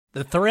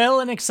The thrill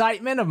and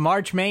excitement of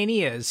March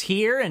Mania is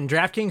here, and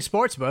DraftKings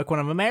Sportsbook, one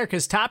of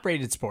America's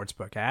top-rated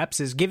sportsbook apps,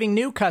 is giving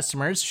new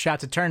customers a shot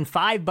to turn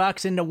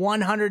 $5 into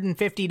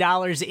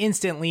 $150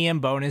 instantly in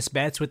bonus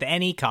bets with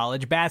any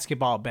college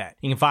basketball bet.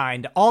 You can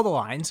find all the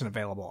lines and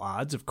available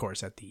odds, of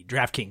course, at the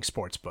DraftKings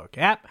Sportsbook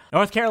app.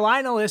 North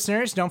Carolina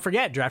listeners, don't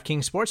forget,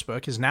 DraftKings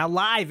Sportsbook is now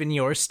live in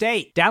your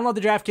state. Download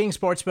the DraftKings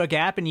Sportsbook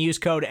app and use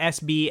code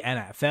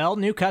SBNFL.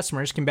 New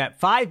customers can bet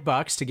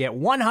 $5 to get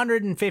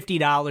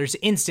 $150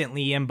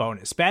 instantly in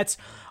bonus bets,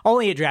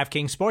 only at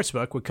DraftKings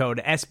Sportsbook with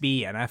code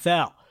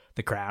SBNFL.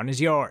 The crown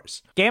is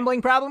yours.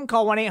 Gambling problem?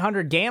 Call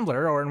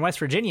 1-800-GAMBLER, or in West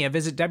Virginia,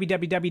 visit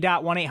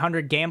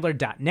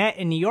www.1800gambler.net.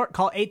 In New York,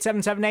 call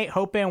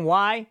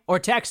 877-8-HOPE-NY or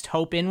text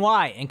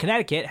HOPE-NY. In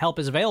Connecticut, help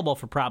is available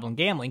for problem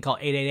gambling. Call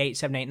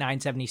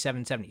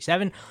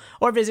 888-789-7777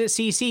 or visit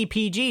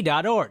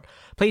ccpg.org.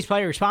 Please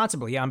play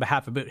responsibly on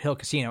behalf of Boot Hill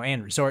Casino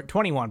and Resort.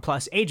 21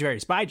 plus, age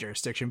varies by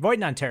jurisdiction. Void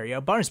in Ontario.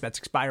 Bonus bets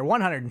expire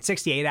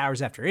 168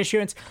 hours after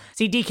issuance.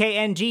 See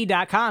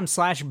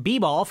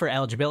dkng.com/bball for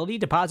eligibility,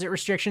 deposit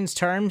restrictions,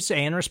 terms,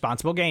 and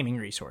responsible gaming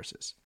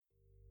resources.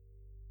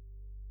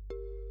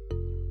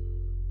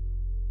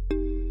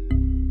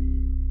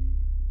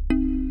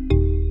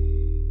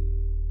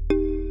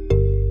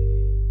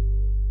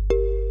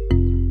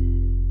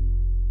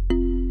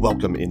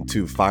 Welcome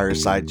into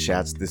Fireside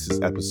Chats. This is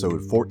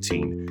episode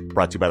 14,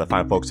 brought to you by the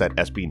fine folks at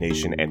SB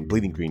Nation and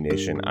Bleeding Green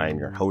Nation. I am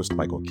your host,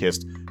 Michael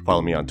Kist.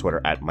 Follow me on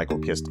Twitter at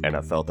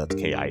MichaelKistNFL, that's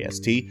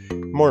KIST.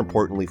 More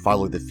importantly,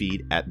 follow the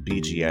feed at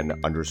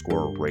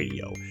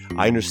BGN_radio.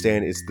 I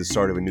understand it's the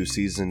start of a new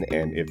season,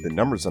 and if the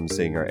numbers I'm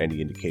seeing are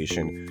any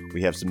indication,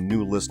 we have some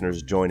new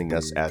listeners joining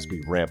us as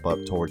we ramp up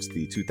towards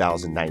the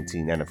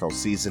 2019 NFL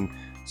season.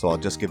 So I'll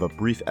just give a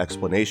brief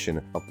explanation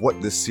of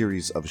what this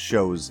series of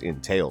shows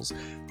entails.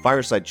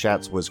 Fireside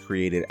Chats was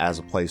created as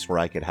a place where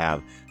I could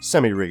have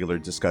semi-regular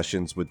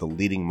discussions with the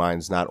leading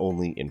minds not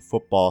only in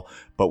football,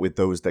 but with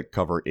those that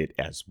cover it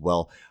as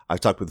well. I've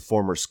talked with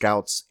former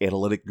scouts,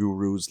 analytic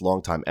gurus,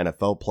 longtime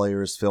NFL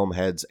players, film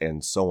heads,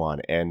 and so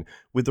on. And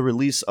with the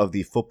release of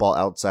the Football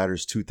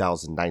Outsiders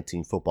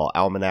 2019 Football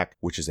Almanac,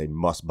 which is a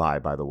must-buy,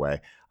 by the way,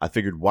 I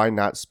figured why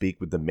not speak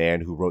with the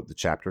man who wrote the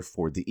chapter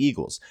for the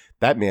Eagles.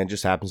 That man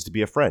just happens to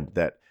be a friend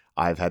that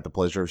I've had the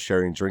pleasure of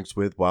sharing drinks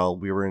with while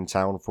we were in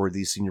town for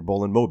the Senior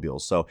Bowl in Mobile.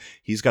 So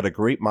he's got a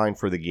great mind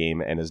for the game,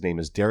 and his name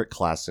is Derek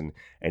Klassen,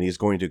 and he's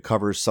going to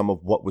cover some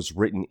of what was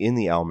written in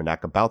the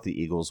almanac about the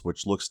Eagles,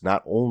 which looks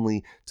not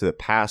only to the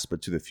past,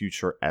 but to the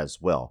future as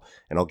well.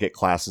 And I'll get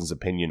Klassen's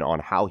opinion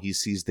on how he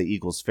sees the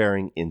Eagles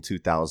faring in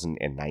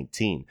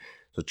 2019.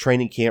 So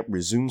training camp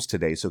resumes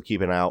today, so keep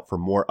an eye out for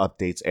more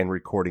updates and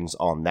recordings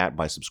on that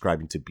by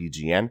subscribing to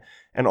BGN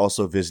and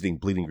also visiting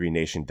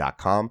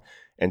bleedinggreennation.com.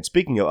 And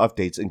speaking of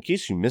updates, in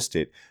case you missed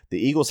it, the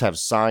Eagles have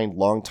signed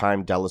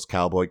longtime Dallas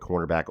Cowboy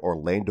cornerback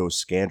Orlando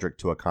Scandrick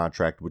to a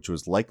contract which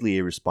was likely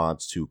a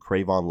response to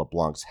Cre'Von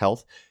LeBlanc's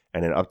health.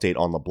 And an update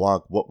on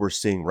LeBlanc, what we're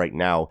seeing right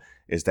now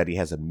is that he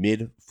has a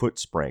mid-foot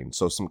sprain.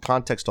 So some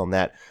context on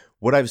that.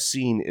 What I've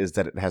seen is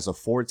that it has a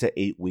 4 to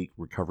 8 week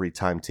recovery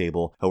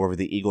timetable. However,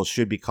 the Eagles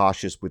should be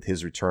cautious with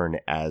his return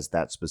as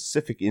that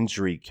specific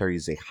injury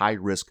carries a high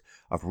risk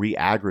of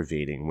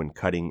re-aggravating when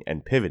cutting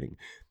and pivoting.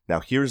 Now,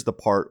 here's the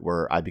part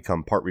where I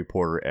become part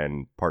reporter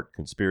and part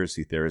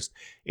conspiracy theorist.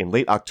 In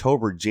late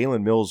October,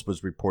 Jalen Mills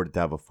was reported to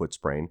have a foot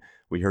sprain.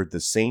 We heard the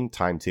same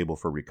timetable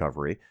for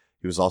recovery.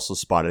 He was also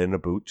spotted in a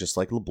boot, just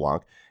like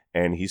LeBlanc,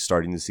 and he's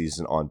starting the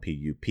season on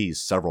PUP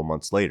several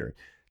months later.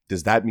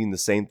 Does that mean the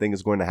same thing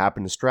is going to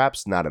happen to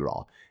Straps? Not at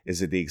all.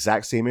 Is it the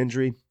exact same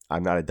injury?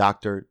 I'm not a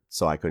doctor,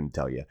 so I couldn't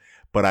tell you.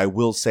 But I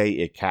will say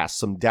it casts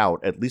some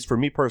doubt, at least for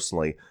me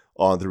personally,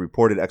 on the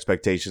reported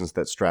expectations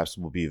that Straps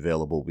will be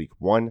available week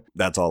 1.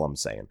 That's all I'm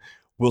saying.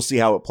 We'll see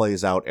how it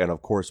plays out, and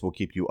of course, we'll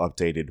keep you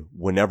updated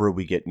whenever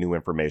we get new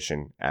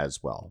information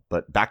as well.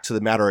 But back to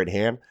the matter at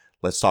hand,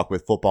 let's talk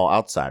with Football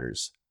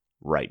Outsiders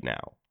right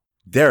now.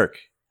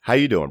 Derek, how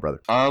you doing,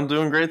 brother? I'm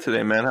doing great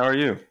today, man. How are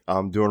you?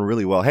 I'm doing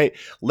really well. Hey,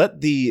 let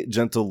the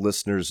gentle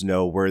listeners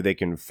know where they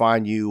can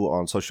find you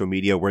on social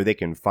media, where they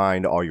can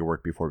find all your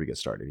work before we get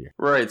started here.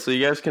 Right. So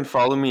you guys can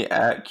follow me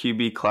at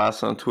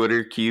QBClass on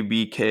Twitter,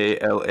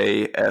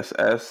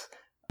 QBKLASS.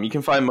 You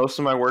can find most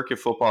of my work at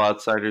Football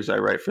Outsiders. I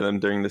write for them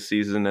during the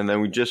season. And then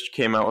we just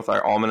came out with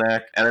our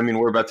almanac. And I mean,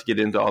 we're about to get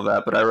into all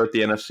that, but I wrote the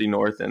NFC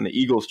North and the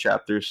Eagles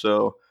chapter.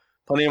 So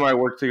plenty of my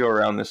work to go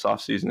around this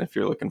offseason if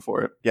you're looking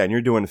for it. Yeah, and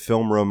you're doing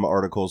film room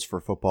articles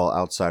for Football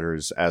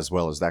Outsiders as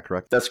well. Is that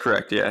correct? That's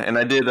correct, yeah. And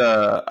I did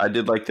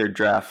like their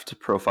draft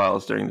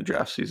profiles during the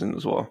draft season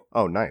as well.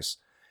 Oh, nice.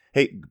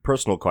 Hey,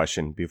 personal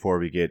question before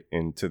we get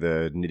into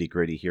the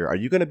nitty-gritty here. Are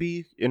you going to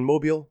be in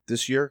Mobile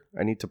this year?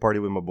 I need to party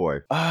with my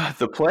boy.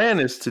 The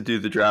plan is to do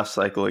the draft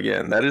cycle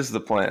again. That is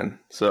the plan.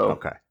 So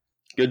okay.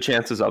 Good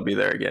chances I'll be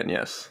there again,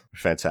 yes.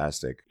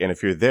 Fantastic. And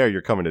if you're there,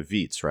 you're coming to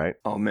Veets, right?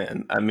 Oh,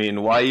 man. I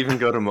mean, why even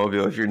go to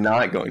Mobile if you're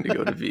not going to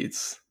go to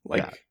Veets?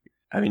 Yeah.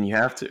 I mean, you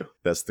have to.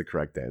 That's the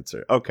correct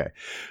answer. Okay.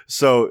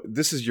 So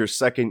this is your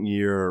second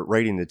year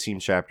writing the team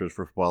chapters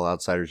for Football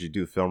Outsiders. You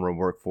do film room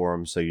work for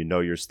them, so you know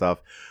your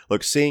stuff.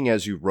 Look, seeing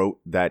as you wrote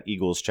that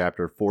Eagles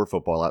chapter for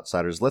Football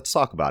Outsiders, let's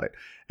talk about it.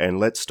 And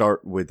let's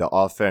start with the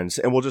offense.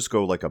 And we'll just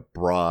go like a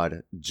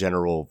broad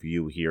general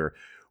view here.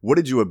 What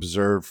did you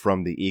observe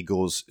from the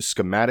Eagles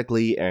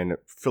schematically and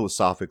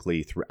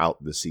philosophically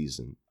throughout the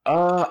season?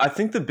 I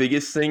think the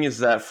biggest thing is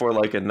that for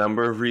like a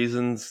number of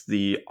reasons,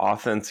 the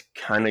offense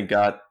kind of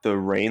got the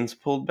reins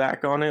pulled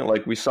back on it.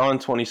 Like we saw in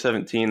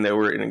 2017, they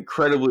were an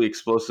incredibly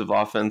explosive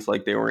offense.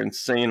 Like they were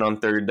insane on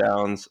third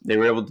downs. They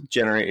were able to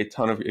generate a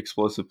ton of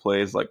explosive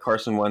plays. Like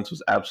Carson Wentz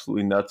was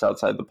absolutely nuts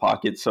outside the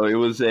pocket. So it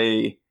was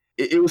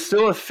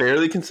still a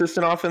fairly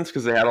consistent offense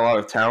because they had a lot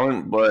of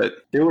talent, but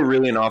they were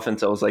really an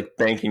offense that was like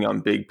banking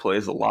on big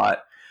plays a lot.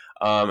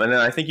 And then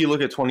I think you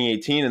look at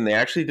 2018 and they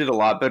actually did a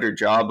lot better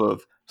job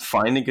of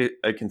finding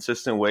a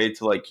consistent way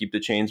to like keep the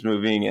chains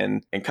moving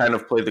and kind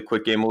of play the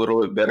quick game a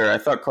little bit better. I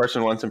thought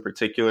Carson Wentz in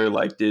particular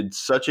like did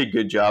such a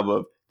good job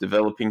of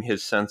developing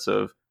his sense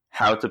of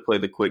how to play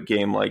the quick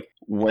game, like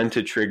when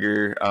to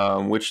trigger,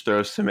 which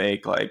throws to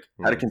make, like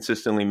how to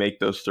consistently make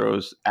those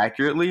throws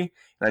accurately.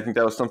 And I think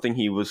that was something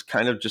he was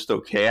kind of just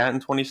okay at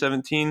in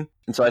 2017.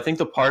 And so I think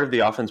the part of the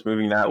offense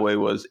moving that way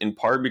was in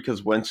part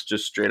because Wentz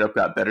just straight up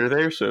got better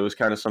there. So it was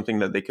kind of something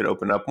that they could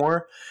open up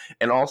more.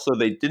 And also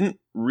they didn't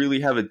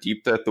really have a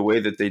deep threat the way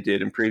that they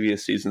did in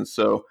previous seasons.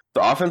 So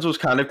the offense was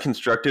kind of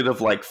constructed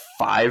of like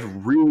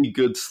 5 really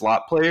good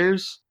slot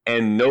players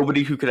and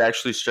nobody who could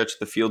actually stretch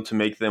the field to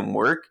make them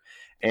work.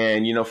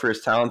 And, you know, for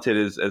as talented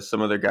as some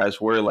of their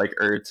guys were, like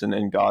Ertz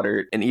and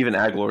Goddard, and even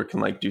Aguilar can,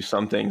 like, do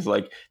some things,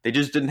 like, they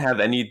just didn't have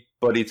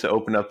anybody to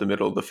open up the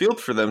middle of the field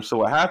for them. So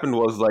what happened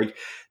was, like,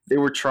 they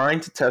were trying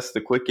to test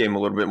the quick game a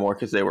little bit more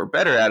because they were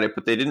better at it,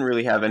 but they didn't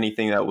really have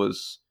anything that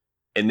was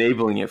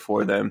enabling it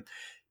for them.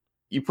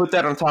 You put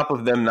that on top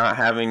of them not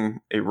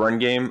having a run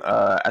game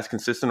as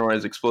consistent or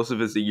as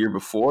explosive as the year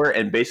before,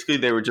 and basically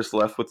they were just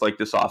left with like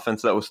this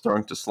offense that was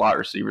throwing to slot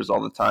receivers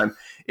all the time.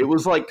 It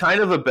was like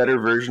kind of a better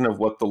version of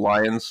what the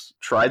Lions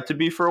tried to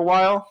be for a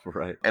while.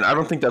 Right. And I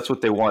don't think that's what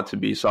they want to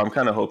be, so I'm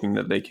kind of hoping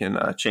that they can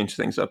change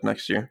things up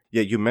next year.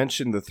 Yeah, you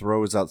mentioned the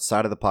throws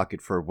outside of the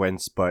pocket for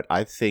Wentz, but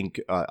I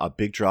think a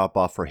big drop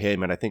off for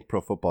him, and I think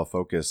Pro Football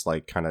Focus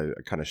like kind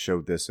of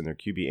showed this in their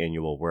QB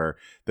annual, where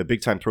the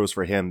big time throws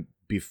for him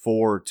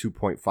before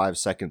 2.5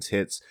 seconds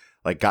hits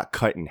like got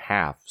cut in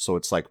half. So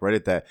it's like right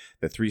at the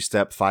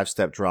 3-step,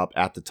 5-step drop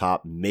at the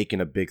top, making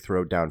a big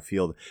throw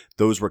downfield.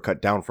 Those were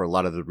cut down for a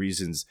lot of the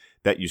reasons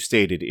that you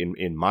stated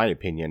in my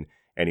opinion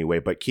anyway,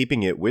 but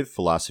keeping it with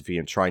philosophy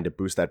and trying to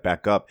boost that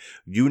back up.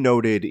 You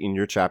noted in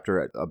your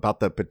chapter about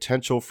the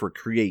potential for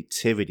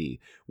creativity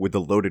with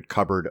the loaded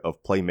cupboard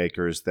of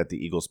playmakers that the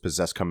Eagles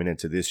possess coming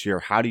into this year.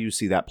 How do you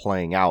see that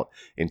playing out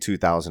in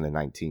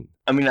 2019?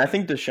 I mean, I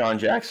think Deshaun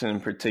Jackson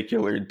in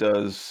particular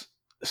does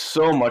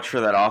so much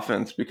for that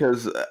offense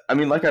because, I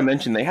mean, like I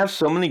mentioned, they have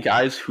so many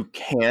guys who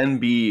can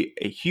be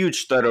a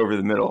huge stud over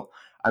the middle.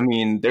 I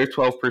mean, their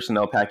 12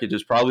 personnel package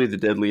is probably the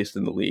deadliest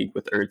in the league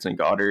with Ertz and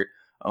Goddard,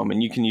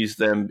 and you can use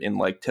them in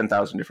like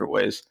 10,000 different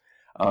ways.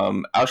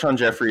 Alshon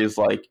Jeffrey is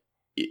like,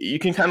 you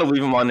can kind of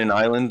leave him on an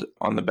island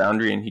on the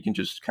boundary and he can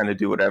just kind of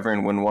do whatever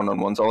and win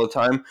one-on-ones all the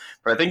time.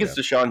 But I think it's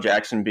Deshaun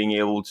Jackson being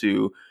able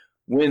to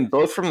win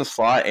both from the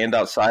slot and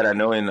outside. I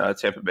know in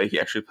Tampa Bay he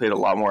actually played a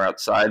lot more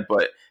outside,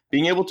 but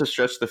being able to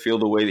stretch the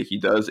field the way that he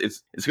does,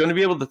 it's going to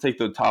be able to take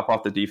the top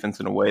off the defense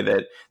in a way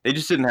that they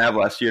just didn't have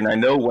last year. And I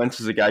know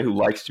Wentz is a guy who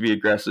likes to be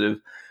aggressive.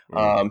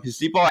 His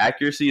deep ball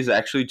accuracy is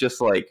actually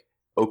just like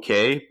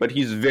okay, but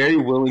he's very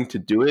willing to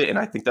do it. And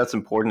I think that's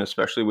important,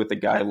 especially with a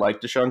guy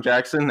like Deshaun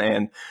Jackson.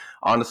 And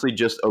honestly,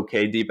 just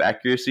okay deep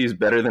accuracy is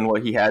better than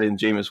what he had in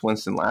Jameis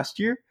Winston last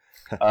year.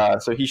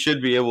 So he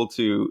should be able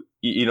to,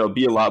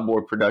 be a lot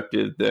more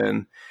productive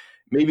than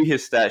maybe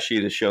his stat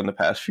sheet has shown the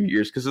past few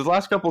years. Because his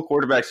last couple of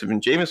quarterbacks have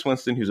been Jameis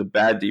Winston, who's a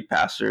bad deep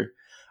passer,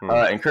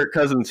 and Kirk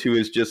Cousins, who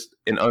is just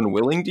an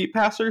unwilling deep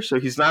passer. So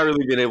he's not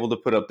really been able to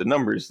put up the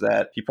numbers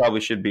that he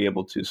probably should be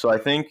able to. So I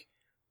think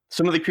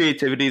some of the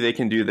creativity they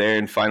can do there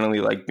and finally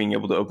like being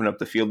able to open up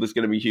the field is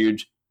going to be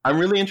huge. I'm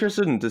really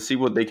interested in to see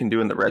what they can do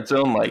in the red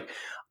zone. Like,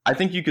 I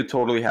think you could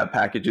totally have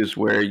packages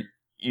where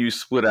you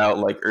split out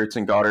like Ertz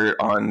and Goddard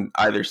on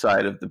either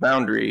side of the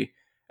boundary,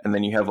 and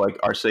then you have like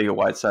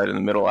Arcega-Whiteside in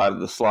the middle out of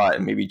the slot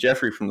and maybe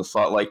Jeffrey from the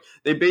slot. Like,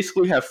 they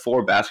basically have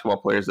 4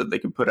 basketball players that they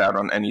can put out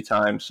on any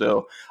time.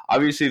 So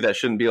obviously that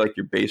shouldn't be like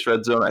your base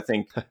red zone. I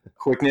think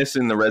quickness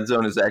in the red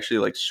zone is actually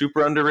like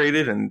super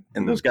underrated, and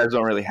those guys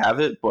don't really have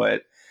it.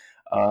 But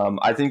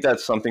I think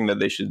that's something that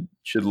they should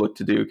look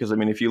to do, because I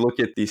mean, if you look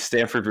at the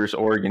Stanford versus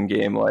Oregon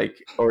game,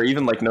 like, or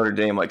even like Notre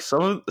Dame, like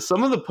some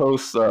of the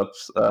post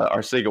ups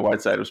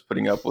Arcega-Whiteside was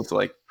putting up was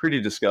like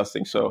pretty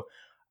disgusting. So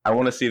I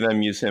want to see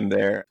them use him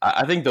there.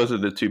 I think those are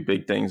the two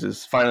big things,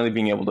 is finally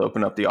being able to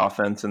open up the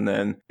offense and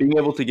then being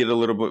able to get a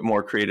little bit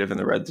more creative in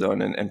the red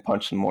zone and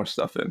punch some more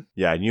stuff in.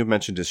 Yeah, and you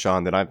mentioned,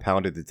 Deshaun, that I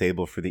pounded the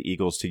table for the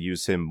Eagles to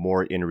use him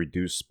more in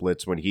reduced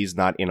splits. When he's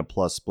not in a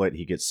plus split,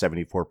 he gets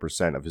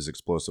 74% of his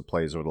explosive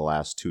plays over the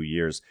last 2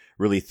 years.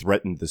 Really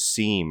threatened the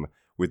seam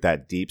with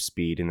that deep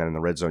speed, and then in the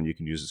red zone you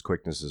can use his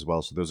quickness as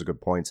well. So those are good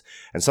points.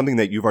 And something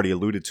that you've already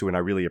alluded to, and I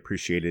really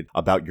appreciated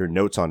about your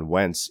notes on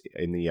Wentz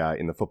in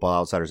the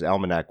Football Outsiders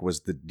Almanac,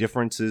 was the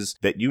differences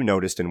that you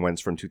noticed in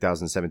Wentz from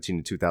 2017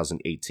 to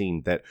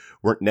 2018 that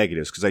weren't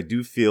negatives. Because I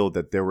do feel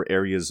that there were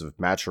areas of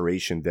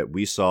maturation that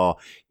we saw,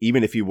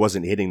 even if he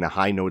wasn't hitting the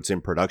high notes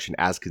in production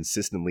as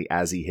consistently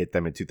as he hit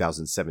them in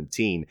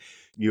 2017.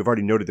 You've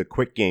already noted the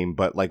quick game,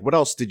 but like, what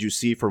else did you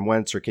see from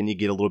Wentz, or can you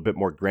get a little bit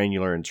more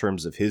granular in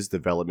terms of his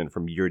development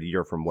from year to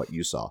year from what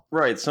you saw?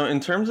 Right. So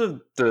in terms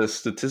of the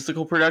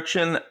statistical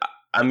production,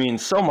 I mean,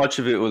 so much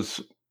of it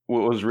was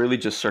really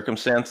just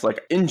circumstance.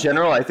 Like, in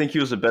general, I think he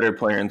was a better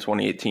player in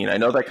 2018. I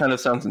know that kind of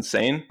sounds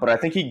insane, but I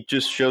think he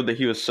just showed that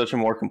he was such a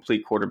more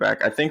complete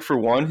quarterback. I think, for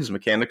one, his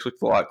mechanics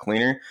looked a lot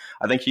cleaner.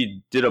 I think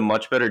he did a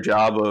much better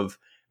job of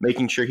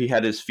making sure he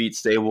had his feet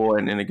stable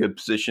and in a good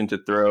position to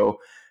throw,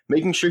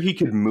 making sure he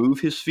could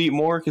move his feet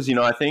more. Because,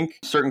 I think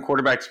certain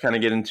quarterbacks kind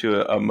of get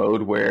into a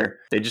mode where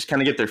they just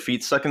kind of get their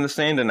feet stuck in the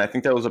sand. And I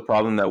think that was a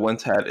problem that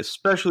Wentz had,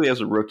 especially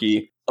as a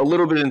rookie. A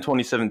little bit in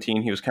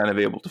 2017, he was kind of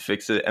able to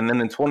fix it. And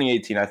then in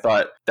 2018, I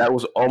thought that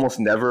was almost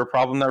never a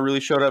problem that really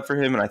showed up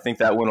for him. And I think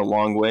that went a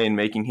long way in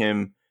making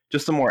him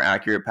just a more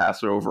accurate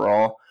passer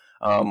overall.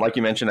 Like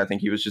you mentioned, I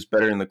think he was just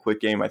better in the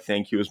quick game. I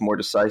think he was more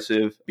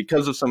decisive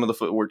because of some of the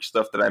footwork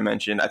stuff that I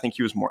mentioned. I think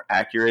he was more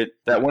accurate.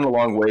 That went a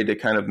long way to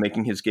kind of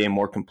making his game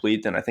more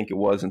complete than I think it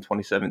was in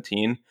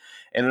 2017.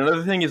 And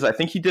another thing is, I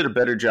think he did a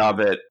better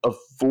job at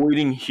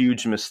avoiding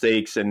huge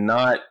mistakes and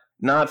not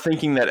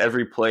thinking that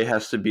every play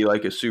has to be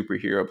like a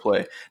superhero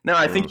play. Now,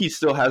 I think he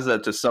still has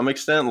that to some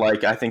extent.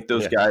 Like, I think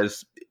those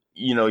guys,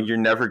 you're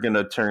never going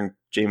to turn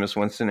Jameis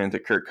Winston into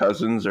Kirk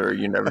Cousins, or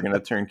you're never going to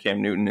turn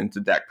Cam Newton into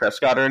Dak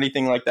Prescott or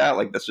anything like that.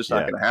 Like, that's just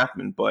not going to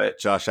happen. But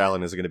Josh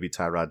Allen is going to be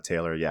Tyrod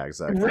Taylor. Yeah,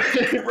 exactly.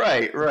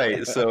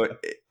 Right. So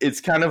it's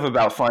kind of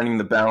about finding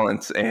the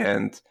balance.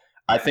 And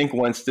I think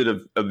Wentz did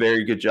a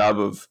very good job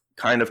of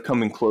kind of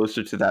coming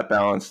closer to that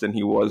balance than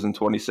he was in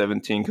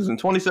 2017. Because in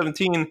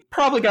 2017,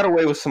 probably got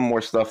away with some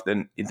more stuff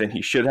than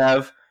he should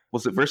have.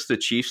 Was it versus the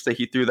Chiefs that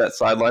he threw that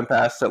sideline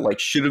pass that like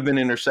should have been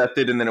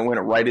intercepted, and then it went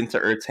right into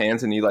Ertz's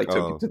hands and he like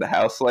took it to the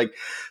house? Like,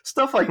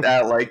 stuff like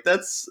that. Like,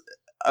 that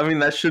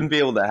shouldn't be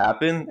able to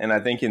happen. And I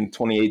think in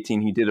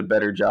 2018, he did a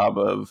better job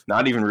of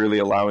not even really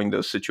allowing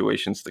those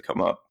situations to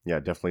come up. Yeah,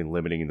 definitely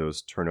limiting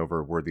those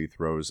turnover-worthy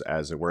throws,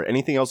 as it were.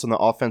 Anything else on the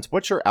offense?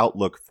 What's your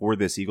outlook for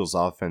this Eagles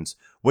offense?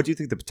 What do you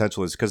think the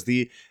potential is? Because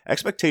the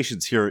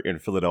expectations here in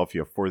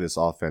Philadelphia for this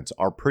offense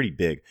are pretty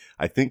big.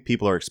 I think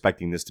people are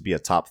expecting this to be a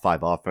top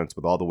 5 offense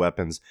with all the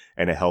weapons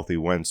and a healthy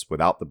Wentz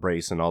without the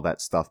brace and all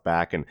that stuff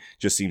back, and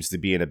just seems to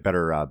be in a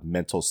better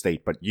mental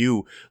state. But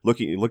you,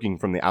 looking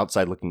from the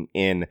outside, looking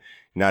in,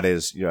 not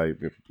as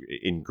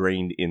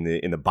ingrained in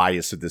the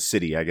bias of the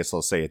city, I guess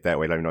I'll say it that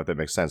way. I don't even know if that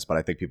makes sense, but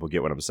I think people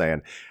get what I'm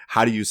saying.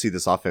 How do you see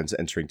this offense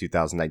entering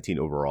 2019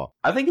 overall?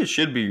 I think it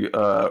should be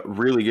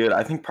really good.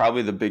 I think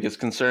probably the biggest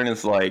concern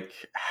is like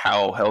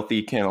how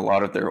healthy can a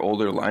lot of their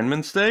older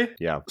linemen stay.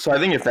 Yeah. So I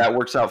think if that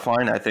works out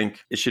fine, I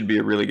think it should be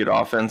a really good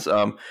offense.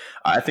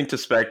 I think to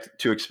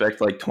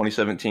expect like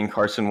 2017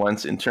 Carson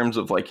Wentz in terms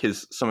of like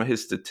some of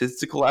his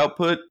statistical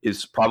output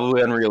is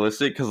probably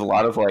unrealistic, because a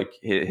lot of like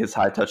his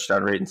high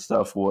touchdown rate and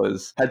stuff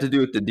had to do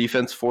with the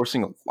defense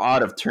forcing a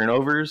lot of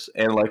turnovers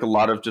and like a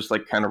lot of just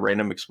like kind of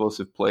random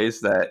explosive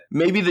plays that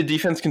maybe the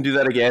defense can do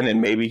that again,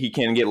 and maybe he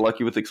can get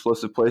lucky with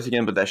explosive plays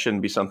again, but that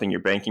shouldn't be something you're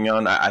banking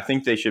on. I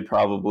think they should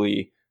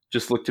probably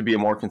just look to be a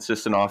more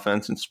consistent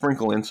offense and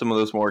sprinkle in some of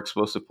those more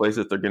explosive plays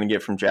that they're going to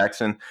get from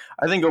Jackson.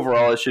 I think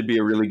overall it should be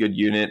a really good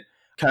unit,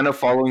 kind of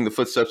following the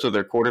footsteps of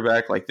their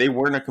quarterback. Like, they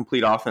weren't a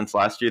complete offense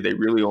last year. They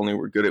really only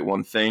were good at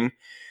one thing.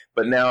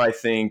 But now I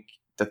think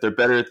that they're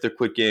better at the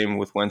quick game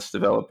with Wentz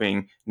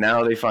developing.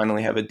 Now they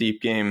finally have a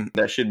deep game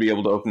that should be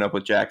able to open up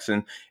with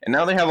Jackson. And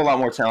now they have a lot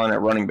more talent at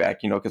running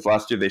back, because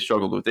last year they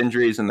struggled with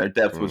injuries and their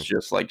depth was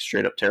just like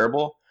straight up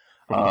terrible.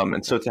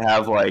 And so to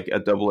have like a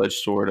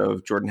double-edged sword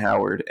of Jordan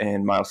Howard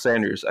and Miles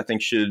Sanders, I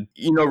think should,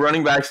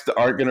 running backs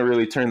aren't going to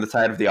really turn the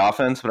tide of the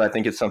offense, but I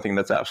think it's something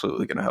that's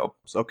absolutely going to help.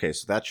 Okay,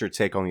 so that's your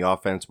take on the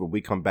offense. When we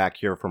come back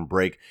here from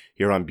break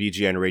here on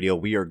BGN Radio,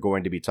 we are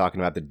going to be talking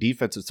about the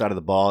defensive side of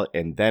the ball,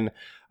 and then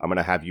I'm going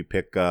to have you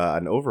pick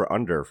an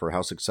over-under for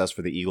how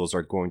successful the Eagles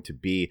are going to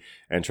be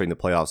entering the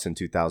playoffs in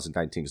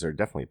 2019, because they're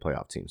definitely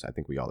playoff teams. I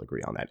think we all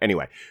agree on that.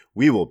 Anyway,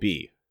 we will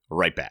be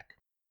right back.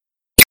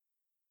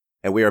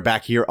 And we are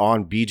back here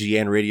on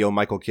BGN Radio.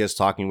 Michael Kiss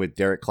talking with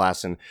Derek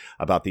Klassen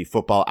about the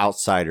Football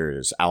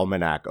Outsiders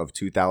Almanac of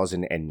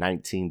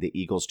 2019, the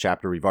Eagles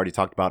chapter. We've already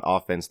talked about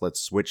offense.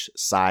 Let's switch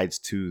sides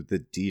to the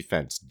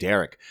defense.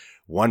 Derek,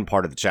 one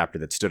part of the chapter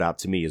that stood out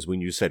to me is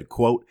when you said,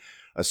 quote,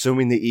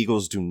 Assuming the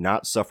Eagles do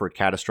not suffer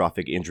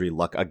catastrophic injury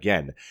luck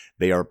again,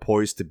 they are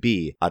poised to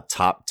be a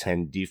top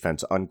 10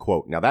 defense,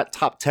 unquote. Now that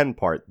top 10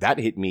 part, that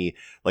hit me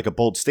like a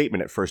bold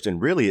statement at first,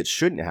 and really it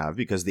shouldn't have,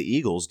 because the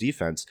Eagles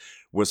defense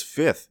was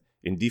 5th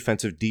in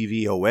defensive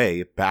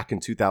DVOA back in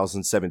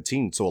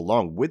 2017. So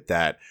along with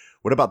that,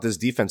 what about this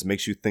defense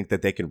makes you think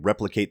that they can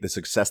replicate the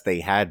success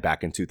they had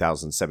back in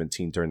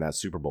 2017 during that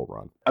Super Bowl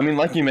run? I mean,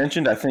 like you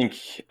mentioned, I think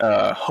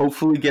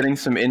hopefully getting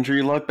some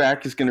injury luck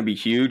back is going to be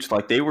huge.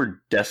 Like, they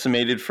were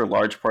decimated for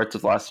large parts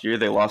of last year.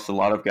 They lost a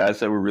lot of guys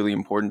that were really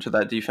important to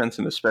that defense,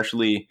 and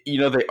especially, they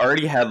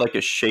already had like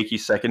a shaky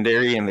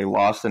secondary, and they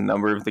lost a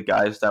number of the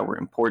guys that were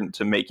important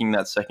to making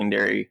that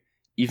secondary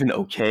even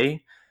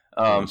okay.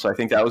 So I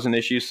think that was an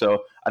issue. So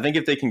I think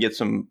if they can get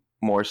some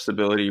more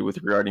stability with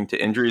regarding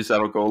to injuries,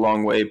 that'll go a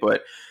long way.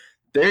 But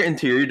their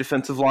interior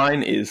defensive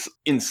line is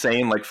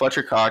insane. Like,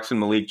 Fletcher Cox and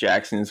Malik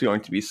Jackson is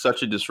going to be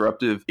such a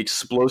disruptive,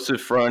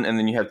 explosive front. And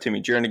then you have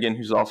Timmy Jernigan,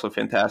 who's also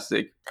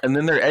fantastic. And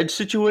then their edge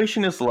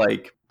situation is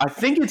like, I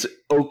think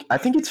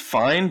it's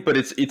fine, but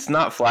it's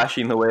not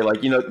flashy in the way,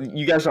 like,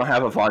 you guys don't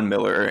have a Von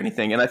Miller or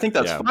anything. And I think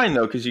that's fine,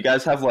 though, because you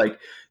guys have like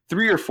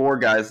 3 or 4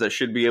 guys that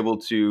should be able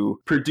to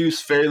produce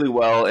fairly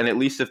well, and at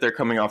least if they're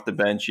coming off the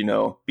bench,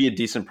 be a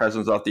decent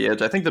presence off the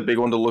edge. I think the big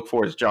one to look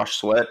for is Josh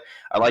Sweat.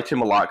 I liked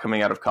him a lot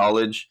coming out of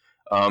college.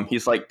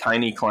 He's like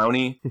tiny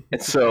clowny,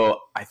 and so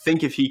I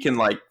think if he can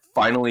like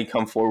finally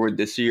come forward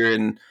this year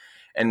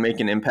and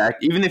make an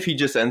impact, even if he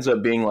just ends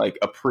up being like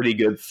a pretty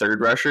good third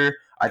rusher,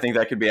 I think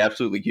that could be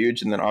absolutely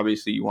huge. And then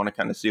obviously you want to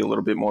kind of see a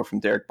little bit more from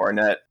Derek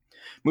Barnett.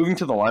 Moving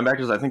to the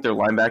linebackers, I think their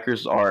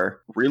linebackers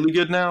are really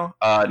good now.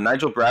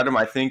 Nigel Bradham,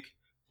 I think,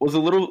 was a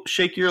little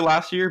shakier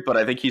last year, but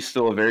I think he's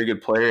still a very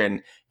good player.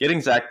 And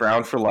getting Zach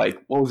Brown for like,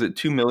 what was it,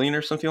 $2 million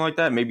or something like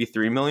that? Maybe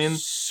 $3 million?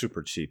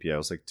 Super cheap. Yeah, it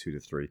was like 2 to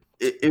 3.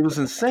 It was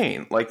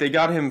insane. Like, they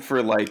got him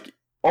for like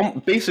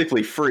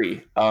basically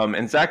free.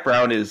 And Zach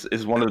Brown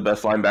is one of the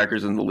best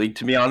linebackers in the league,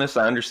 to be honest.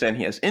 I understand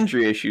he has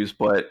injury issues,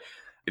 but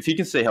if he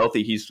can stay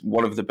healthy, he's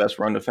one of the best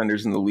run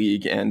defenders in the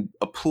league and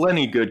a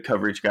plenty good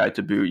coverage guy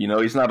to boot.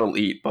 He's not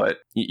elite, but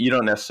you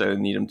don't necessarily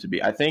need him to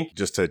be. I think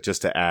just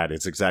to add,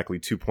 it's exactly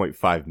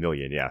 2.5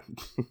 million. Yeah.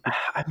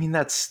 I mean,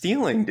 that's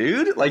stealing,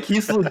 dude. Like,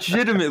 he's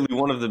legitimately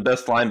one of the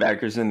best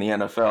linebackers in the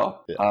NFL.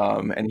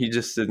 Yeah. And he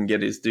just didn't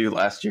get his due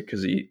last year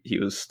because he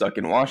was stuck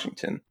in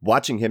Washington.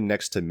 Watching him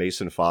next to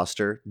Mason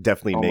Foster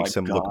definitely makes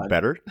him look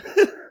better.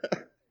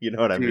 You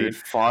know what I mean? Dude,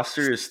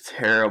 Foster is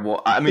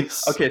terrible. I mean,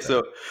 okay,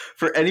 so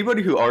for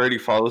anybody who already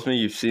follows me,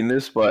 you've seen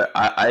this, but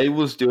I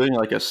was doing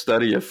like a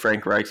study of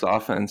Frank Reich's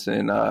offense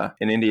in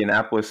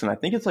Indianapolis, and I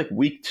think it's like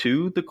week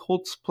 2 the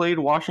Colts played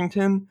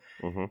Washington,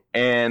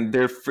 and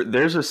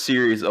there's a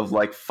series of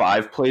like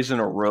 5 plays in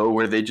a row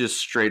where they just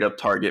straight up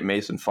target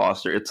Mason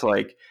Foster. It's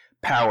like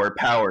power,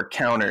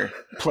 counter,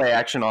 play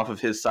action off of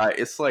his side.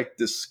 It's like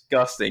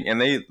disgusting. And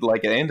they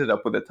ended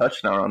up with a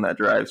touchdown on that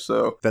drive.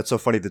 So that's so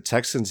funny. The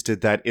Texans did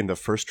that in the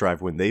first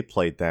drive when they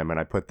played them, and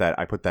I put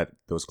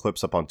those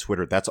clips up on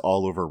Twitter. That's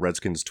all over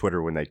Redskins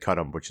Twitter when they cut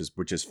them, which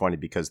is funny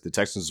because the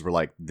Texans were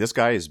like, this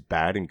guy is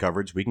bad in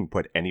coverage. We can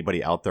put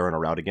anybody out there on a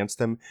route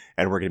against him,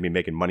 and we're going to be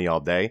making money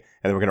all day,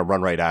 and then we're going to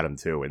run right at him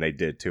too. And they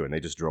did too, and they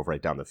just drove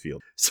right down the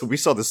field. So we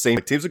saw the same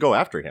teams would go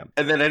after him.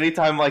 And then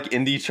anytime like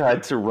Indy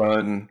tried to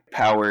run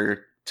power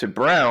to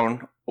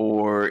Brown,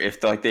 or if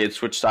they had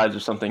switched sides or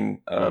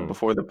something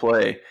before the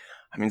play,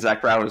 I mean,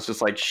 Zach Brown was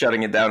just like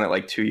shutting it down at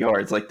like 2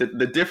 yards. Like the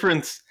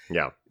difference,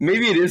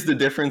 maybe it is the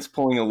difference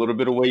pulling a little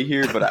bit away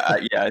here, but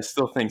I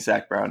still think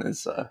Zach Brown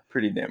is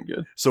pretty damn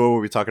good. So what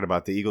were we talking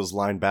about? The Eagles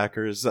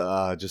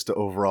linebackers, just the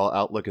overall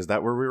outlook. Is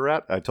that where we were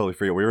at? I totally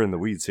forget. We were in the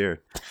weeds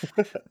here.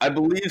 I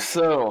believe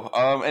so.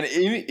 And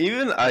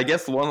even I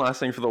guess one last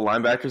thing for the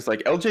linebackers, like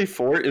LJ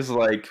Fort is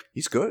like,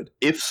 he's good.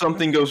 If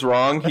something goes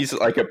wrong, he's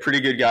like a pretty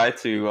good guy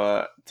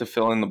to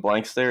fill in the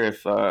blanks there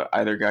if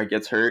either guy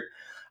gets hurt.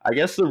 I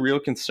guess the real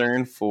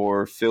concern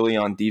for Philly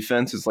on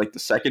defense is like the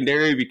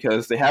secondary,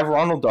 because they have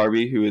Ronald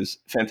Darby, who is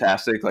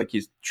fantastic. Like,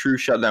 he's true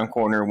shutdown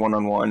corner,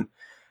 one-on-one,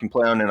 can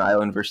play on an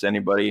island versus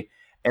anybody.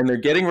 And they're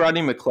getting Rodney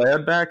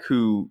McLeod back,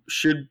 who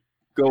should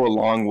go a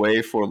long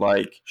way for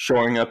like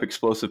shoring up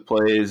explosive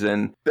plays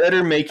and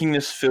better making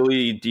this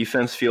Philly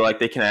defense feel like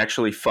they can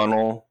actually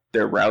funnel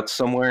their routes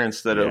somewhere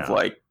instead of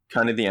like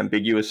kind of the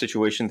ambiguous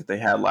situation that they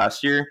had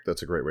last year.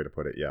 That's a great way to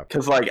put it, yeah.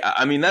 Because, like,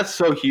 I mean, that's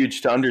so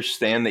huge to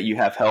understand that you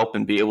have help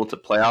and be able to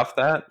play off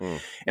that.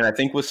 And I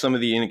think with some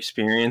of the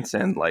inexperience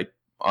and, like,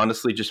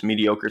 honestly, just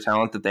mediocre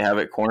talent that they have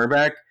at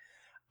cornerback,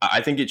 I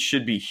think it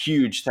should be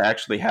huge to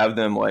actually have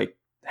them, like,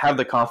 have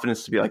the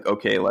confidence to be like,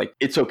 okay, like,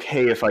 it's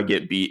okay if I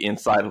get beat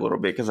inside a little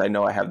bit because I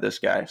know I have this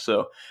guy.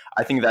 So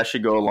I think that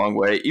should go a long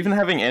way. Even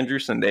having Andrew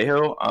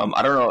Sendejo,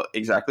 I don't know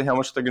exactly how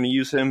much they're going to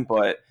use him,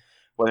 but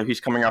whether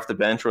he's coming off the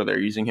bench or they're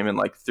using him in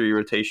like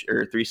 3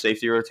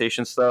 safety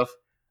rotation stuff,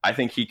 I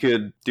think he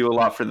could do a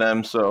lot for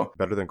them. So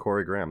better than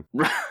Corey Graham.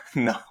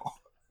 No.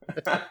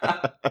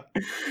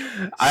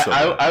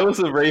 I was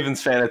a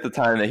Ravens fan at the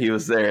time that he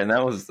was there, and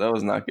that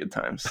was not good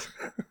times.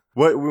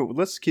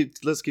 Let's keep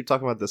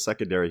talking about the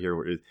secondary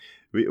here.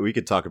 We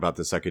could talk about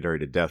the secondary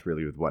to death,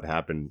 really, with what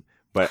happened.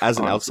 But as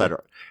an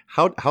outsider,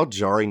 how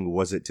jarring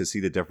was it to see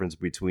the difference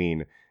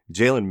between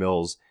Jalen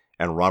Mills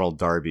and Ronald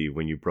Darby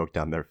when you broke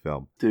down their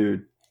film?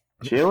 Dude,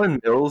 Jalen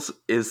Mills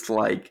is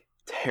like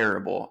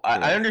terrible.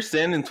 I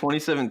understand in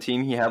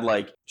 2017 he had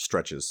like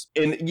stretches.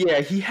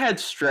 He had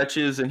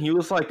stretches and he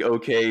was like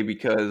okay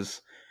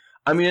because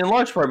I mean in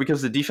large part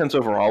because the defense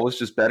overall was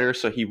just better,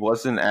 so he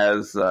wasn't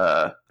as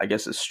I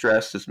guess as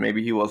stressed as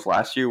maybe he was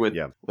last year with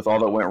all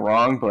that went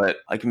wrong. But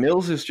like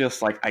Mills is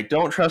just like I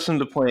don't trust him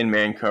to play in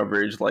man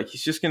coverage. Like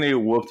he's just gonna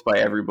get whooped by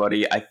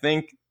everybody. I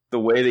think the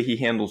way that he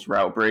handles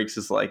route breaks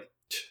is like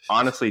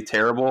honestly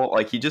terrible.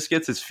 Like he just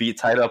gets his feet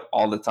tied up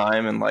all the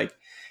time and like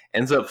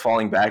ends up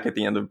falling back at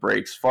the end of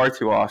breaks far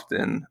too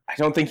often. I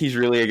don't think he's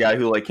really a guy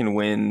who like can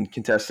win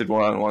contested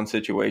one-on-one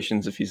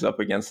situations if he's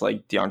up against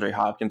like DeAndre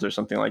Hopkins or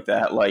something like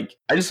that. Like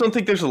I just don't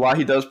think there's a lot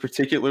he does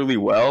particularly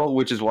well,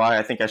 which is why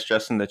I think I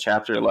stressed in the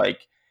chapter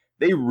like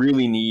they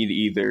really need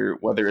either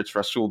whether it's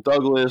Rasul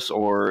Douglas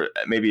or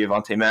maybe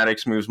Avonte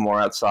Maddox moves more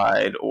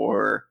outside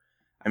or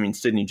I mean,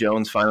 Sidney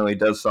Jones finally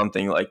does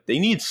something. Like they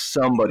need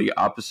somebody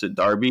opposite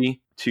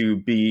Darby to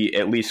be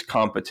at least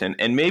competent.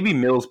 And maybe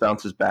Mills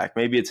bounces back.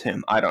 Maybe it's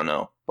him. I don't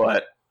know.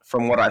 But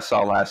from what I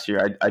saw last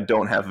year, I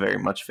don't have very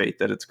much faith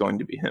that it's going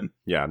to be him.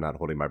 Yeah, I'm not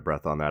holding my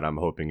breath on that. I'm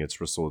hoping it's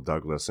Rasul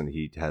Douglas and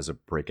he has a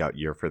breakout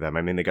year for them.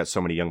 I mean, they got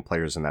so many young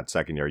players in that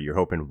secondary. You're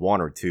hoping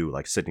one or two,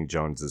 like Sidney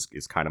Jones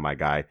is kind of my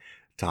guy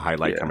to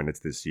highlight coming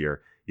into this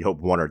year. You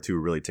hope one or two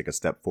really take a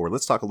step forward.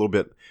 Let's talk a little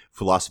bit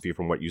philosophy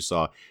from what you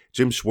saw.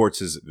 Jim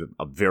Schwartz is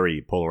a very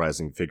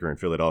polarizing figure in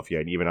Philadelphia,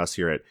 and even us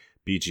here at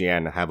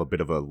BGN have a bit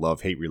of a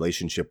love-hate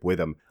relationship with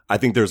him. I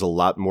think there's a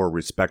lot more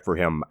respect for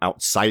him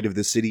outside of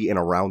the city and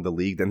around the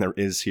league than there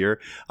is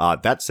here.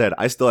 That said,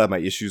 I still have my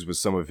issues with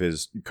some of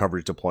his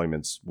coverage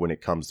deployments when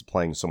it comes to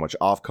playing so much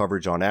off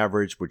coverage on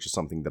average, which is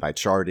something that I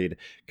charted,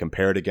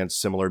 compared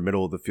against similar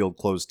middle of the field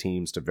closed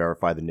teams to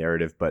verify the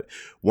narrative. But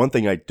one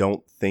thing I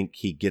don't think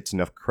he gets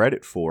enough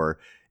credit for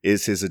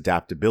is his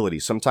adaptability.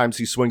 Sometimes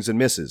he swings and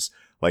misses,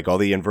 like all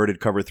the inverted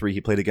cover 3 he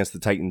played against the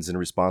Titans in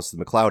response to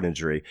the McLeod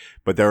injury.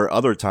 But there are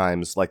other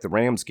times, like the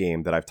Rams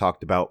game that I've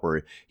talked about,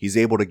 where he's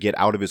able to get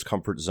out of his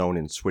comfort zone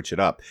and switch it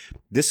up.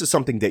 This is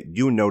something that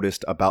you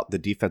noticed about the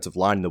defensive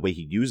line and the way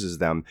he uses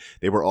them.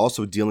 They were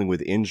also dealing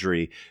with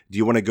injury. Do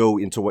you want to go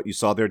into what you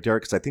saw there,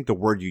 Derek? Because I think the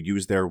word you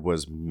used there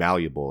was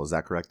malleable. Is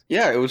that correct?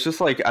 Yeah, it was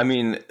just like, I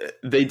mean,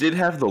 they did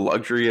have the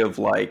luxury of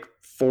like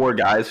 4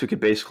 guys who could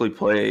basically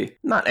play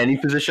not any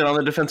position on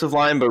the defensive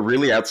line, but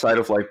really outside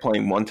of like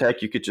playing one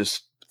tech, you could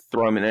just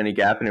throw him in any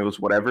gap and it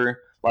was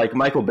whatever. Like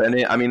Michael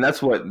Bennett, I mean,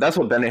 that's what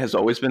Bennett has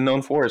always been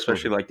known for,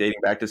 especially like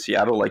dating back to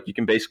Seattle. Like you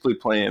can basically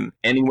play him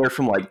anywhere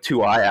from like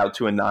 2I out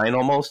to a 9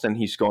 almost, and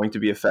he's going to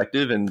be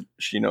effective. And,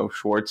 you know,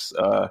 Schwartz,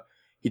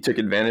 he took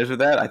advantage of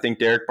that. I think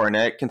Derek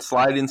Barnett can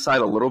slide inside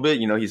a little bit.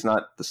 You know, he's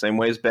not the same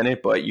way as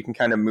Bennett, but you can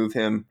kind of move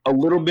him a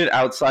little bit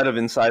outside of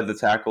inside the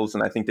tackles,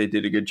 and I think they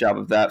did a good job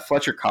of that.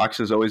 Fletcher Cox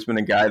has always been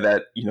a guy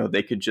that, you know,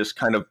 they could just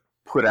kind of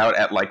put out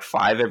at like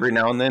 5 every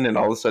now and then, and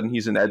all of a sudden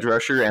he's an edge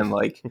rusher and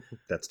like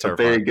that's a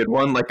very good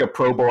one, like a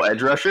Pro Bowl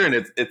edge rusher, and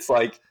it's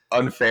like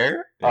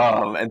unfair.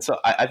 And so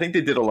I think they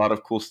did a lot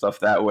of cool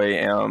stuff that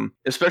way,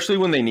 especially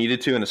when they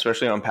needed to, and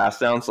especially on pass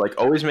downs, like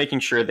always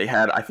making sure they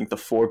had, I think, the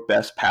 4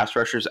 best pass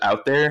rushers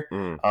out there,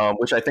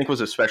 which I think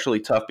was especially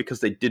tough because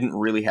they didn't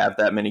really have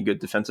that many good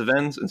defensive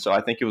ends. And so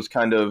I think it was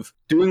kind of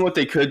doing what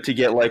they could to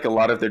get like a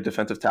lot of their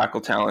defensive tackle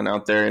talent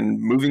out there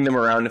and moving them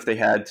around if they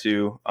had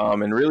to,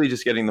 and really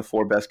just getting the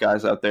 4 best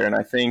guys out there. And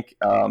I think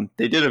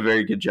they did a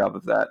very good job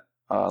of that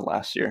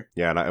last year.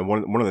 Yeah, and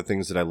one of the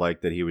things that I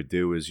like that he would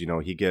do is, you know,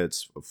 he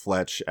gets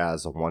Fletch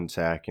as a 1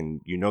 tech,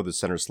 and you know the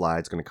center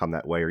slide's going to come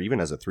that way, or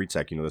even as a 3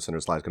 tech, you know the center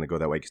slide's going to go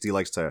that way because he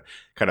likes to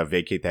kind of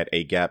vacate that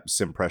A-gap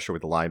sim pressure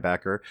with the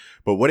linebacker.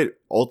 But what it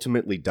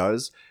ultimately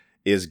does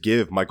is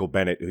give Michael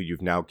Bennett, who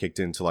you've now kicked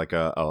into like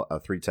a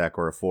 3 tech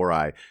or a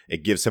 4I,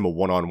 it gives him a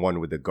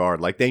 1-on-1 with the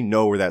guard. Like they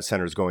know where that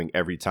center is going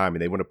every time,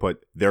 and they want to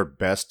put their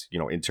best, you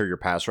know, interior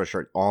pass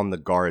rusher on the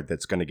guard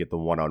that's going to get the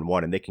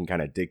 1-on-1, and they can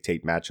kind of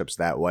dictate matchups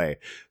that way.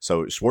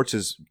 So Schwartz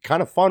is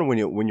kind of fun when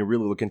you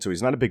really look into it.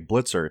 He's not a big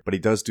blitzer, but he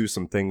does do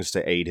some things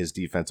to aid his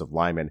defensive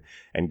linemen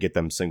and get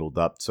them singled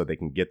up so they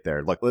can get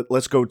there. Like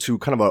let's go to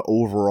kind of an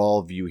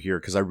overall view here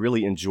because I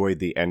really enjoyed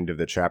the end of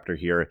the chapter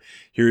here.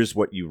 Here's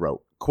what you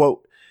wrote.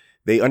 Quote,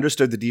 "They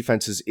understood the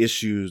defense's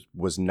issue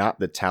was not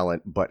the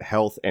talent, but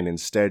health, and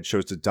instead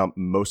chose to dump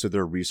most of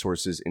their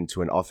resources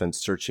into an offense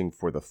searching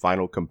for the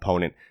final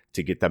component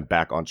to get them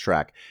back on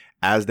track.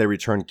 As they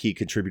return key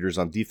contributors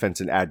on defense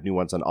and add new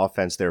ones on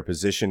offense, they're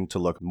positioned to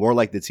look more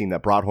like the team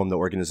that brought home the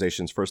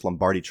organization's first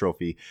Lombardi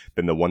trophy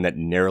than the one that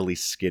narrowly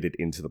skidded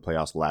into the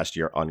playoffs last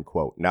year,"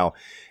 unquote. Now,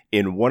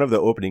 in one of the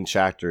opening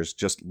chapters,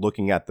 just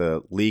looking at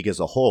the league as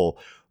a whole,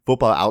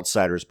 Football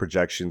Outsiders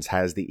projections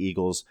has the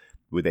Eagles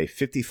with a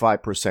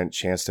 55%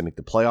 chance to make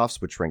the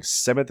playoffs, which ranks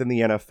 7th in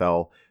the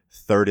NFL,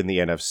 3rd in the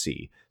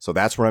NFC. So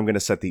that's where I'm going to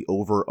set the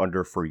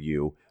over-under for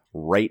you,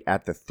 right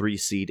at the 3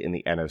 seed in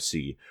the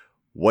NFC.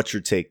 What's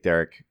your take,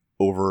 Derek?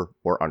 over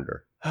or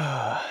under?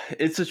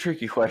 It's a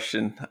tricky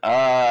question,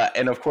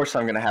 and of course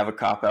I'm going to have a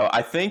cop out.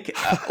 I think,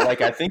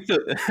 I think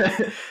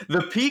the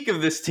the peak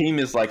of this team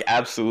is like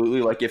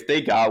absolutely like if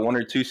they got 1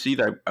 or 2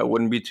 seed, I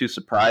wouldn't be too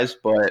surprised.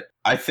 But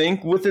I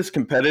think with as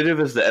competitive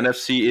as the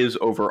NFC is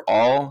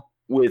overall,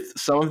 with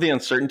some of the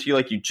uncertainty,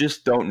 like you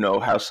just don't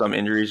know how some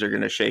injuries are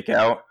going to shake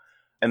out.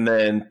 And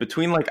then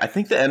between I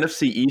think the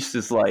NFC East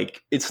is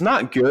like it's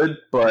not good,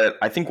 but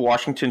I think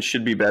Washington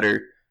should be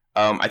better.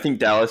 I think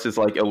Dallas is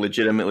like a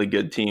legitimately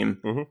good team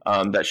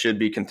that should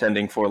be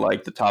contending for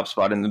like the top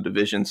spot in the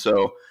division.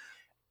 So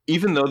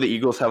even though the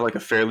Eagles have like a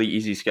fairly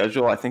easy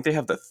schedule, I think they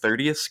have the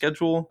 30th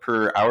schedule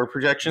per our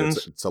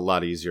projections. It's a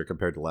lot easier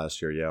compared to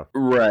last year, yeah.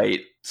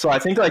 Right. So I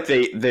think like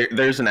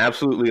there's an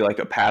absolutely like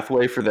a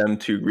pathway for them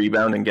to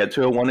rebound and get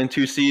to a 1 and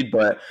 2 seed.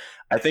 But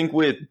I think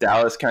with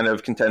Dallas kind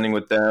of contending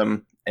with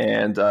them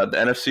and the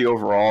NFC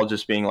overall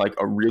just being like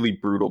a really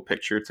brutal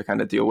picture to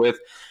kind of deal with,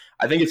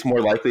 I think it's more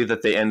likely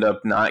that they end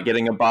up not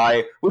getting a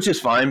bye, which is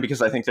fine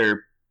because I think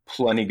they're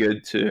plenty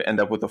good to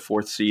end up with a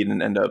 4th seed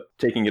and end up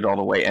taking it all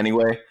the way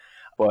anyway.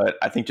 But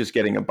I think just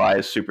getting a bye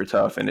is super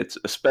tough, and it's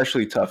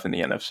especially tough in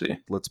the NFC.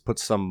 Let's put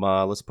something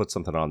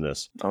on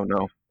this. Oh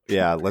no.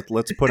 Yeah,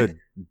 let's put a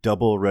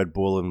double Red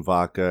Bull and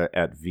vodka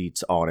at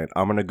Veets on it.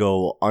 I'm gonna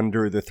go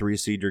under the 3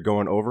 seed. You're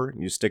going over.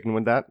 You sticking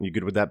with that? You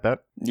good with that bet?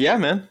 Yeah,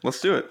 man. Let's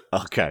do it.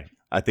 Okay.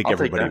 I think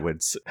everybody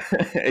wins.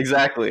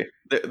 Exactly.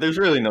 There's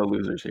really no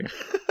losers here.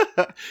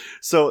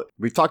 So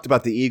we talked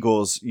about the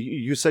Eagles.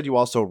 You said you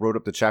also wrote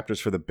up the chapters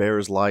for the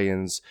Bears,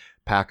 Lions,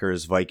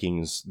 Packers,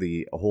 Vikings,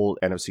 the whole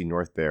NFC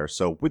North there.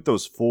 So with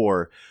those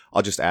 4,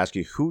 I'll just ask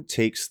you, who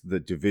takes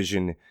the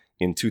division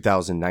in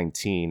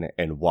 2019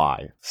 and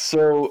why?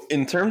 So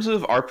in terms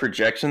of our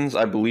projections,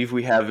 I believe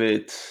we have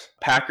it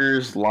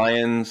Packers,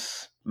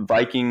 Lions,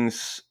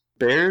 Vikings,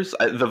 Bears.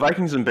 The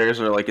Vikings and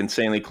Bears are like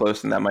insanely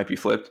close, and that might be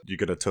flipped. You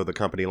gonna toe the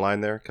company line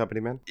there, company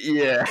man?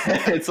 Yeah,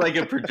 it's like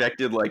a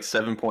projected like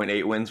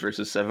 7.8 wins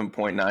versus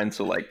 7.9.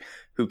 So like,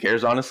 who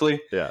cares, honestly?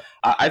 Yeah.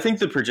 I think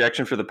the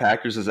projection for the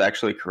Packers is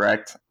actually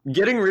correct.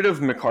 Getting rid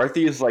of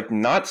McCarthy is like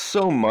not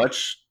so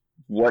much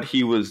what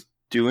he was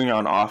doing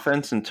on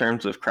offense in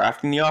terms of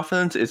crafting the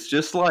offense. It's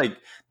just like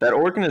that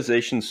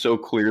organization so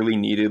clearly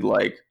needed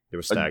like it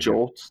was a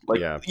jolt.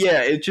 Like,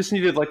 yeah, it just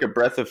needed like a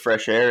breath of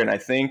fresh air. And I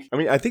think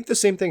the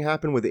same thing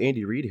happened with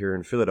Andy Reid here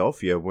in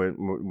Philadelphia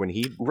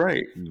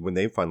when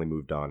they finally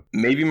moved on.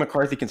 Maybe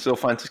McCarthy can still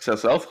find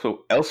success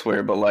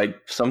elsewhere, but like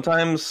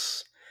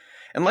sometimes,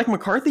 and like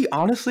McCarthy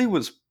honestly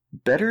was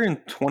better in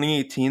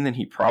 2018 than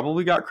he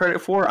probably got credit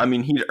for. I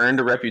mean, he'd earned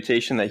a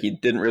reputation that he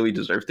didn't really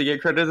deserve to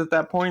get credit at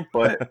that point,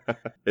 but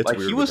like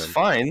he was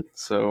fine.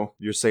 So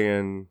you're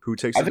saying who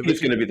takes? I think it's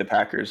going to be the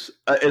Packers,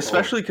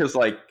 especially because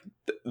like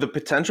the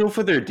potential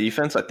for their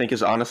defense, I think,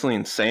 is honestly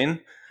insane.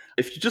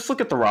 If you just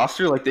look at the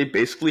roster, like they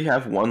basically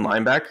have one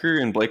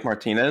linebacker in Blake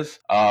Martinez,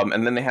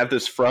 and then they have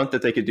this front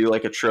that they could do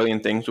like a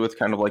trillion things with,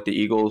 kind of like the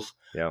Eagles.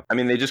 Yeah. I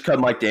mean, they just cut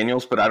Mike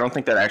Daniels, but I don't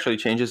think that actually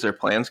changes their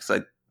plans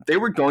because they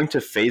were going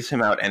to phase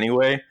him out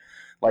anyway.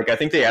 Like, I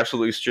think they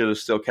absolutely should have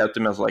still kept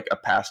him as like a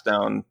pass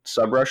down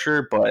sub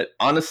rusher, but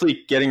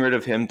honestly, getting rid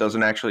of him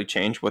doesn't actually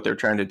change what they're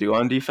trying to do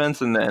on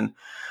defense. And then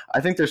I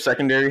think their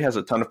secondary has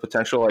a ton of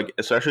potential, like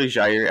especially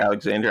Jair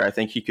Alexander. I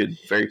think he could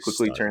very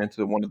quickly turn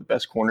into one of the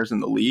best corners in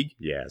the league.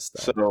 Yes.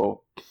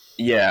 So,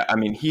 yeah, I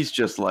mean, he's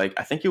just like,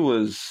 I think it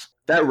was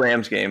that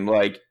Rams game.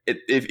 Like,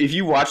 if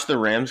you watch the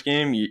Rams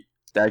game,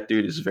 that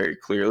dude is very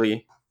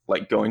clearly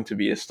like going to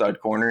be a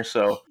stud corner.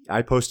 So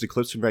I posted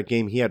clips from that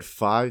game. He had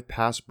 5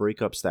 pass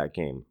breakups that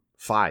game.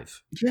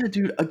 5. Yeah,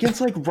 dude,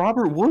 against like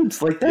Robert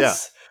Woods. Like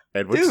that's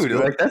dude,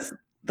 like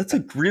that's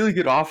a really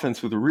good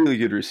offense with really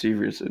good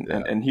receivers,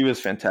 and he was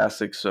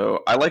fantastic.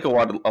 So I like a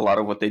lot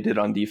of what they did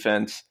on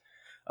defense.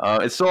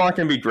 It's still not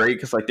going to be great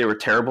because like they were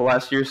terrible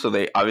last year, so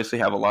they obviously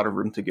have a lot of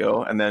room to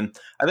go. And then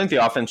I think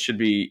the offense should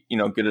be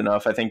good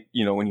enough. I think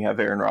when you have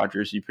Aaron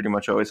Rodgers, you pretty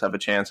much always have a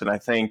chance, and I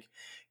think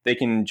they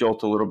can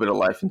jolt a little bit of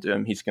life into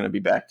him. He's going to be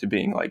back to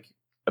being like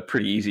a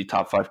pretty easy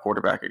top 5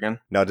 quarterback again.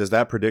 Now, does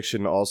that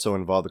prediction also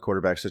involve the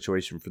quarterback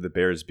situation for the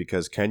Bears?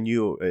 Because can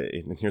you,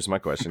 and here's my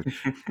question,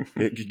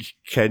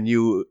 can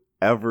you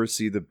ever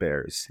see the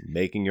Bears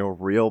making a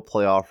real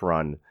playoff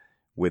run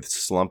with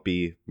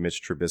slumpy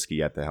Mitch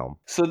Trubisky at the helm?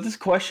 So this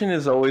question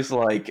is always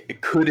like,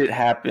 could it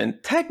happen?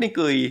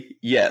 Technically,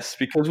 yes,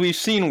 because we've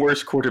seen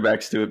worse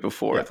quarterbacks do it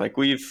before. Yeah. Like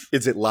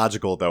Is it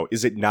logical though?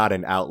 Is it not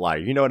an outlier?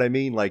 You know what I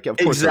mean? Like, of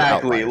course,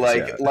 exactly.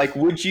 Like,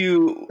 would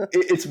you?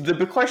 It's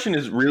the question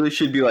is really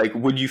should be like,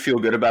 would you feel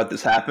good about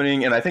this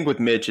happening? And I think with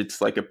Mitch,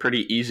 it's like a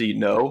pretty easy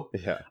no.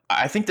 Yeah.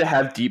 I think to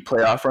have deep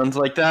playoff runs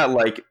like that,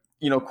 like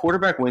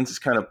quarterback wins is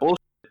kind of bullshit,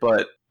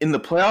 but in the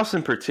playoffs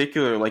in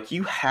particular, like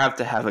you have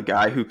to have a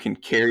guy who can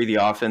carry the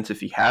offense if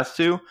he has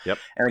to,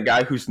 and a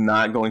guy who's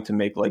not going to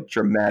make like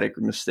dramatic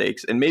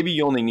mistakes. And maybe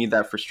you only need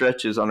that for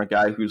stretches on a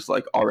guy who's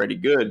like already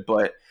good,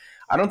 but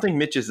I don't think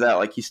Mitch is that.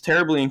 Like he's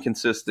terribly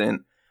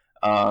inconsistent.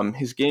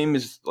 His game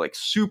is like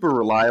super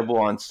reliable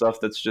on stuff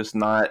that's just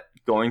not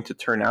going to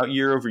turn out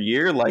year over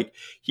year. Like,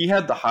 he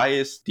had the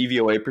highest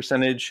DVOA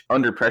percentage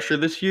under pressure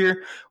this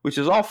year, which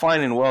is all fine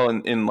and well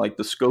in like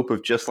the scope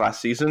of just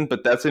last season,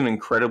 but that's an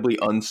incredibly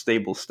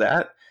unstable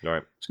stat. All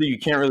right. So you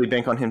can't really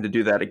bank on him to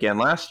do that again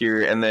last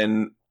year. And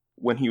then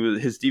when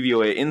his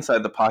DVOA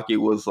inside the pocket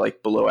was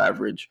like below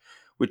average,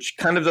 which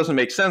kind of doesn't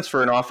make sense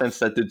for an offense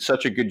that did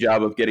such a good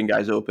job of getting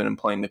guys open and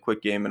playing the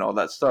quick game and all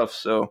that stuff.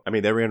 So, I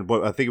mean, they ran,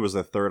 I think it was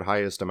the third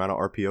highest amount of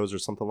RPOs or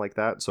something like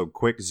that. So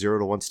quick 0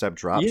 to 1 step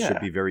drops should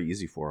be very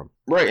easy for him.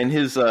 Right. And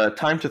his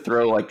time to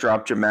throw like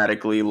dropped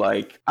dramatically.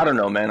 Like, I don't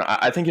know, man.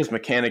 I think his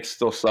mechanics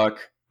still suck.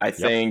 I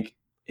think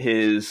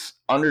his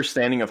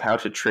understanding of how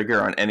to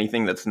trigger on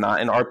anything that's not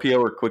an RPO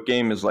or quick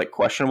game is like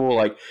questionable.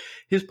 Like,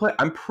 his play,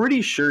 I'm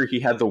pretty sure he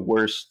had the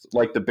worst,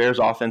 like the Bears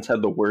offense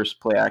had the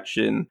worst play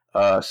action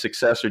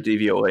success or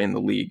DVOA in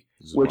the league,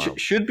 which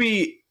should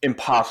be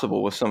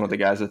impossible with some of the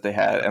guys that they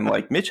had. And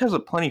like, Mitch has a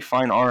plenty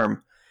fine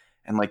arm,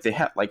 and like they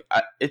have, like,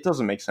 it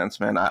doesn't make sense,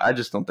 man. I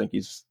just don't think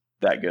he's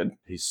that good.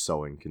 He's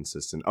so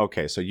inconsistent.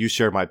 Okay, so you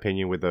share my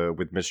opinion with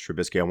Mitch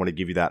Trubisky. I want to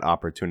give you that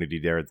opportunity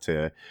there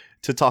to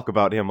talk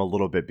about him a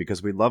little bit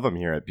because we love him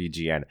here at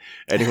BGN.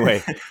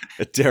 Anyway,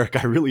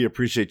 Derek, I really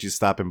appreciate you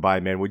stopping by,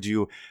 man. Would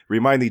you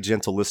remind the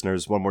gentle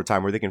listeners one more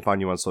time where they can find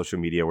you on social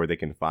media, where they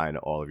can find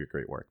all of your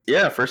great work?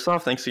 Yeah, first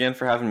off, thanks again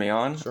for having me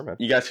on. Sure, man.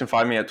 You guys can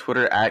find me at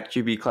Twitter at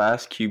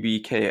QBClass,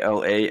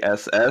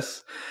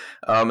 QBKLASS.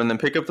 And then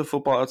pick up the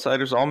Football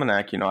Outsiders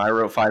Almanac. You know, I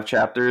wrote 5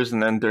 chapters,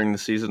 and then during the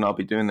season, I'll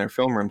be doing their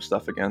film room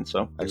stuff again.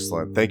 So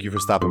excellent. Thank you for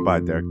stopping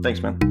by, Derek.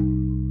 Thanks, man.